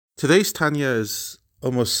Today's Tanya is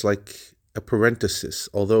almost like a parenthesis,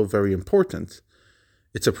 although very important.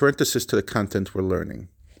 It's a parenthesis to the content we're learning.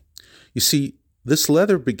 You see, this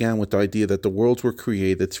letter began with the idea that the worlds were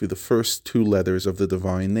created through the first two letters of the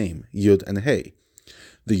divine name, Yud and Hey.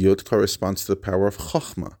 The Yud corresponds to the power of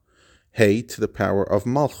Chochmah, Hey to the power of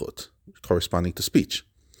Malchut, corresponding to speech.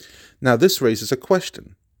 Now this raises a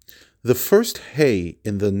question. The first Hey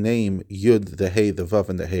in the name Yud, the Hey, the Vav,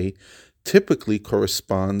 and the Hey typically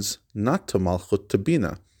corresponds not to Malchut, to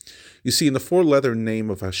Bina. You see, in the four-letter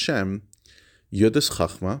name of Hashem, Yud is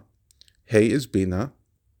Chachma, Hey is Bina,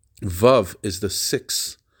 Vav is the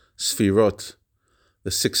six Sfirot,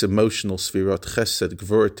 the six emotional Sfirot, Chesed,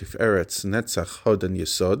 Gvur, Tiferet, Netzach, Hod, and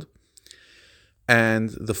Yesod,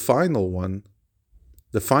 and the final one,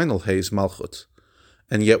 the final Hey is Malchut.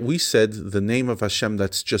 And yet we said the name of Hashem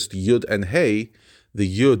that's just Yud and Hey, the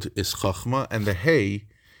Yud is Chachma and the Hey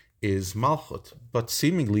is Malchut. But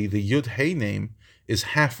seemingly the Yud Hey name is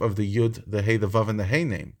half of the Yud, the Hey, the Vav, and the Hey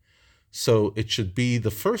name. So it should be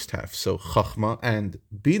the first half, so Chachma and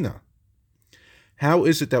Bina. How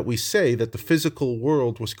is it that we say that the physical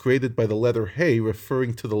world was created by the letter Hey,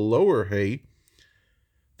 referring to the lower Hey,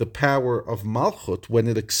 the power of Malchut, when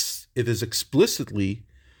it is explicitly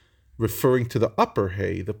referring to the upper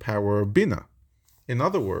Hey, the power of Bina? In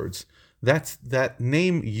other words, that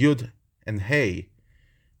name Yud and Hey,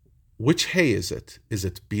 which Hey is it? Is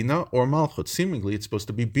it Bina or Malchut? Seemingly it's supposed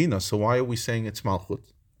to be Bina, so why are we saying it's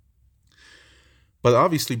Malchut? But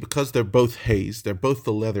obviously, because they're both Heys, they're both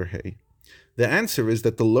the letter Hey, the answer is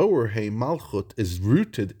that the lower Hey, Malchut, is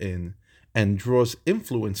rooted in and draws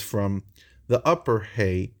influence from the upper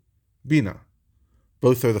Hey, Bina.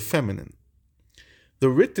 Both are the feminine. The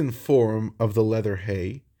written form of the letter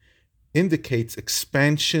Hey indicates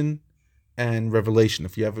expansion and revelation.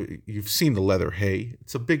 If you've seen the letter Hey,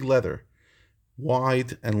 it's a big letter,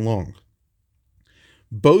 wide and long.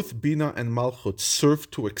 Both Bina and Malchut serve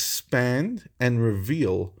to expand and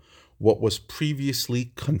reveal what was previously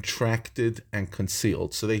contracted and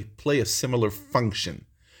concealed. So they play a similar function,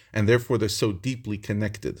 and therefore they're so deeply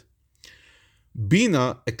connected.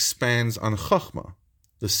 Bina expands on Chachma,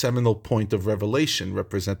 the seminal point of revelation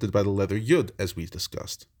represented by the letter Yud, as we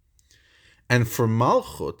discussed. And for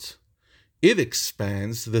Malchut, it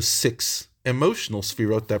expands the six emotional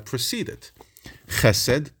sfirot that precede it.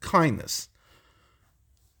 Chesed, kindness.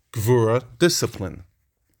 Gvura, discipline.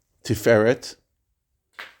 Tiferet,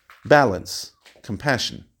 balance,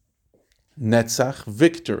 compassion. Netzach,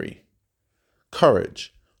 victory,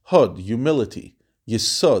 courage. Hod, humility.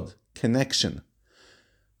 Yesod, connection.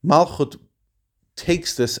 Malchut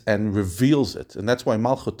takes this and reveals it, and that's why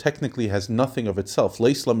Malchut technically has nothing of itself.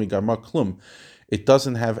 Leis la migarma klum. It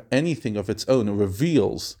doesn't have anything of its own. It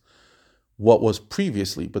reveals what was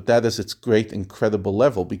previously, but that is its great, incredible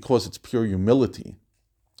level, because it's pure humility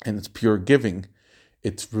and it's pure giving.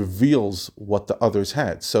 It reveals what the others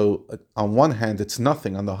had. So on one hand, it's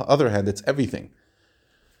nothing. On the other hand, it's everything.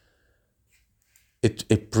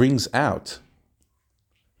 It brings out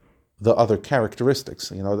the other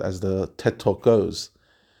characteristics, as the TED Talk goes.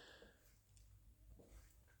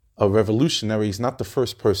 A revolutionary is not the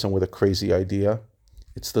first person with a crazy idea.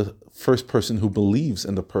 It's the first person who believes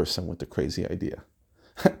in the person with the crazy idea.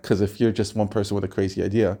 Because if you're just one person with a crazy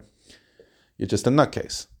idea, you're just a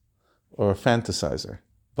nutcase or a fantasizer.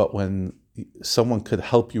 But when someone could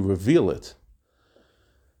help you reveal it,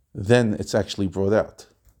 then it's actually brought out.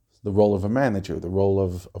 The role of a manager, the role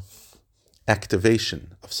of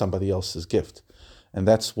activation of somebody else's gift. And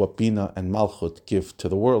that's what Bina and Malchut give to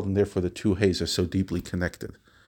the world, and therefore the two Heys are so deeply connected.